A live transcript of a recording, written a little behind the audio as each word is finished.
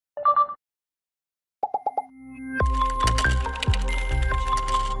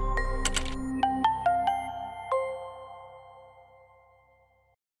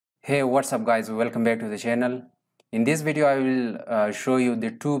Hey, what's up guys? Welcome back to the channel. In this video, I will show you the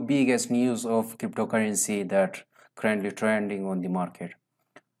two biggest news of cryptocurrency that currently trending on the market.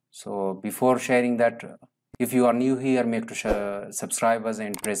 So before sharing that, if you are new here, make to subscribe us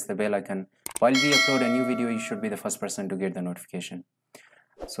and press the bell icon. While we upload a new video, you should be the first person to get the notification.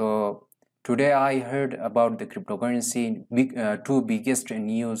 So today I heard about the cryptocurrency, two biggest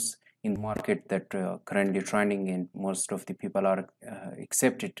news in the market that currently trending, and most of the people are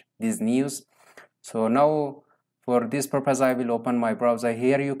accepted these news. So now for this purpose I will open my browser.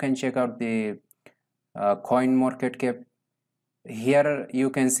 Here you can check out the coin market cap. Here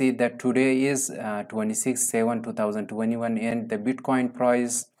you can see that today is 26/7/2021, and the Bitcoin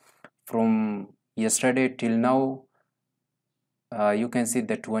price from yesterday till now, you can see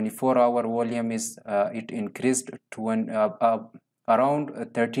the 24-hour volume is it increased to around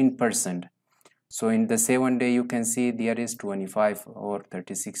 13%. So in the 7 day you can see there is 25 or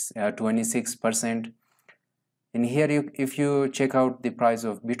 26%. And here if you check out the price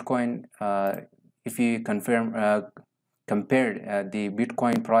of Bitcoin, if you compare the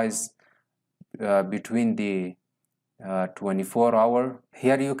Bitcoin price between the 24-hour,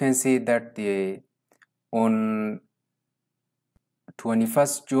 here you can see that on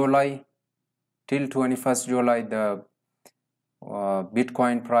 21st July till 21st July the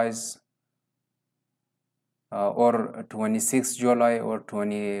Bitcoin price, or 26th July or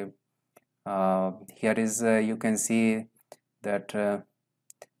 20, here is you can see that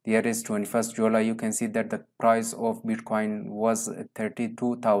there is 21st July. You can see that the price of Bitcoin was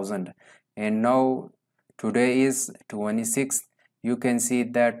 32,000, and now today is 26th. You can see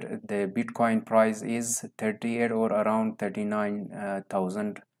that the Bitcoin price is 38 or around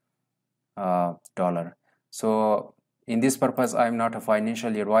 39,000 dollar. So in this purpose, I'm not a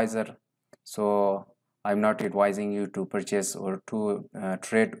financial advisor, so I'm not advising you to purchase or to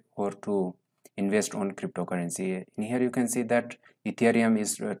trade or to invest on cryptocurrency. In here you can see that Ethereum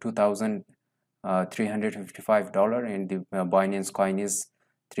is $2,355, and the Binance coin is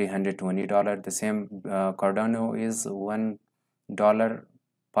 $320. The same Cardano is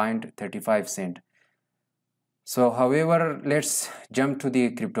 $1.35. So however, let's jump to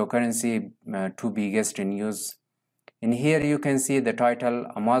the cryptocurrency two biggest news. In here you can see the title: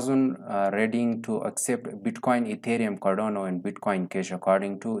 Amazon ready to accept Bitcoin, Ethereum, Cardano, and Bitcoin Cash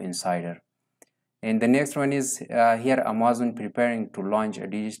according to insider. And the next one is here: Amazon preparing to launch a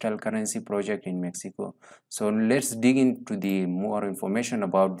digital currency project in Mexico. So let's dig into the more information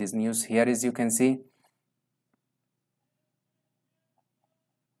about this news. Here is you can see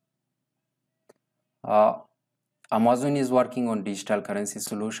Amazon is working on digital currency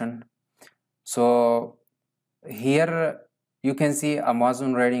solution. So here you can see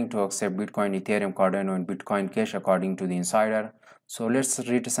Amazon ready to accept Bitcoin, Ethereum, Cardano, and Bitcoin Cash according to the insider. So let's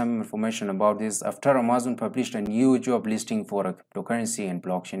read some information about this. After Amazon published a new job listing for a cryptocurrency and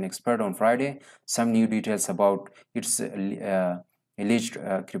blockchain expert on Friday, some new details about its alleged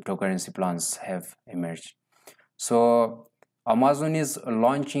cryptocurrency plans have emerged. So Amazon is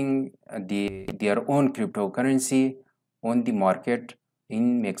launching their own cryptocurrency on the market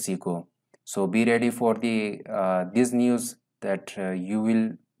in Mexico. So be ready for the this news that you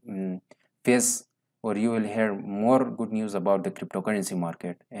will face, or you will hear more good news about the cryptocurrency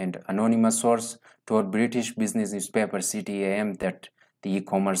market. And anonymous source told British business newspaper CTAM that the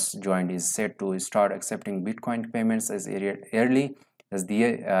e-commerce giant is set to start accepting Bitcoin payments as early as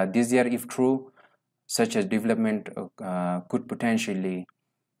this year. If true, such a development could potentially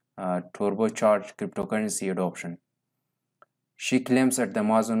turbocharge cryptocurrency adoption. She claims that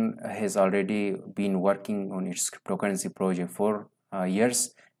Amazon has already been working on its cryptocurrency project for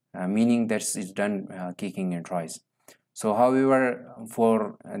years, meaning that it's done kicking and tries. So however,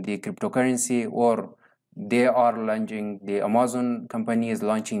 for the cryptocurrency, or they are launching, the Amazon company is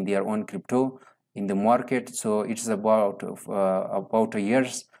launching their own crypto in the market. So it's about a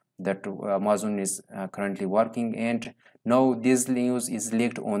years that Amazon is currently working, and now this news is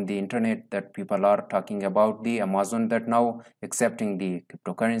leaked on the internet that people are talking about the Amazon that now accepting the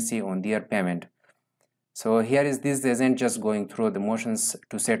cryptocurrency on their payment. So here is this isn't just going through the motions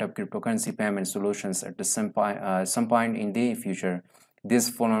to set up cryptocurrency payment solutions at some point in the future. This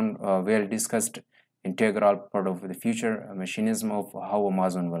form well discussed integral part of the future mechanism of how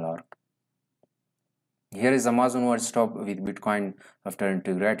Amazon will work. Here is Amazon will stop with Bitcoin after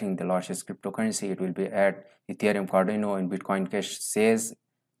integrating the largest cryptocurrency. It will be add Ethereum, Cardano, and Bitcoin Cash, says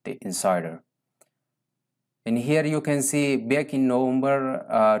the insider. And here you can see back in November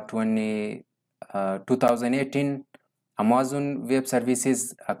 2018, Amazon Web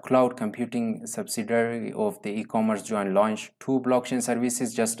Services, a cloud computing subsidiary of the e-commerce giant, launched two blockchain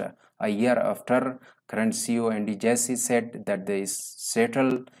services just a year after. Current CEO Andy Jassy said that the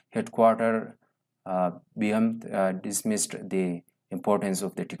Seattle headquarters dismissed the importance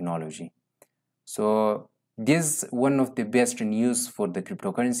of the technology. So this is one of the best news for the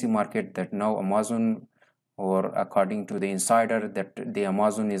cryptocurrency market, that now Amazon, or according to the insider, that the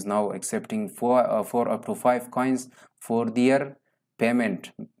Amazon is now accepting four up to 5 coins for their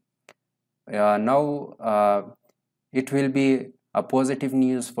payment. Now it will be a positive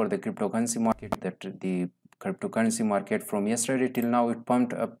news for the cryptocurrency market, that the cryptocurrency market from yesterday till now, it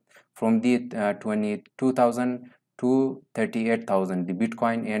pumped up from the 22,000 to 38,000 the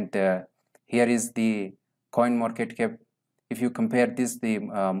Bitcoin, and here is the coin market cap. If you compare this, the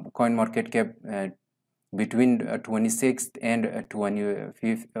coin market cap between 26th and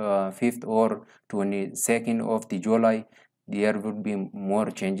 25th or 22nd of the July, there would be more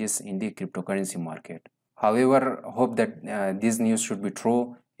changes in the cryptocurrency market. However, hope that this news should be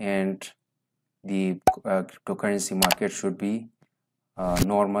true, and the cryptocurrency market should be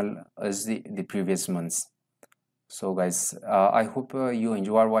normal as the previous months. So guys, I hope you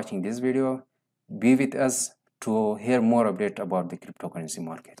enjoy watching this video. Be with us to hear more update about the cryptocurrency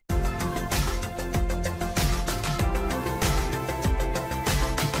market.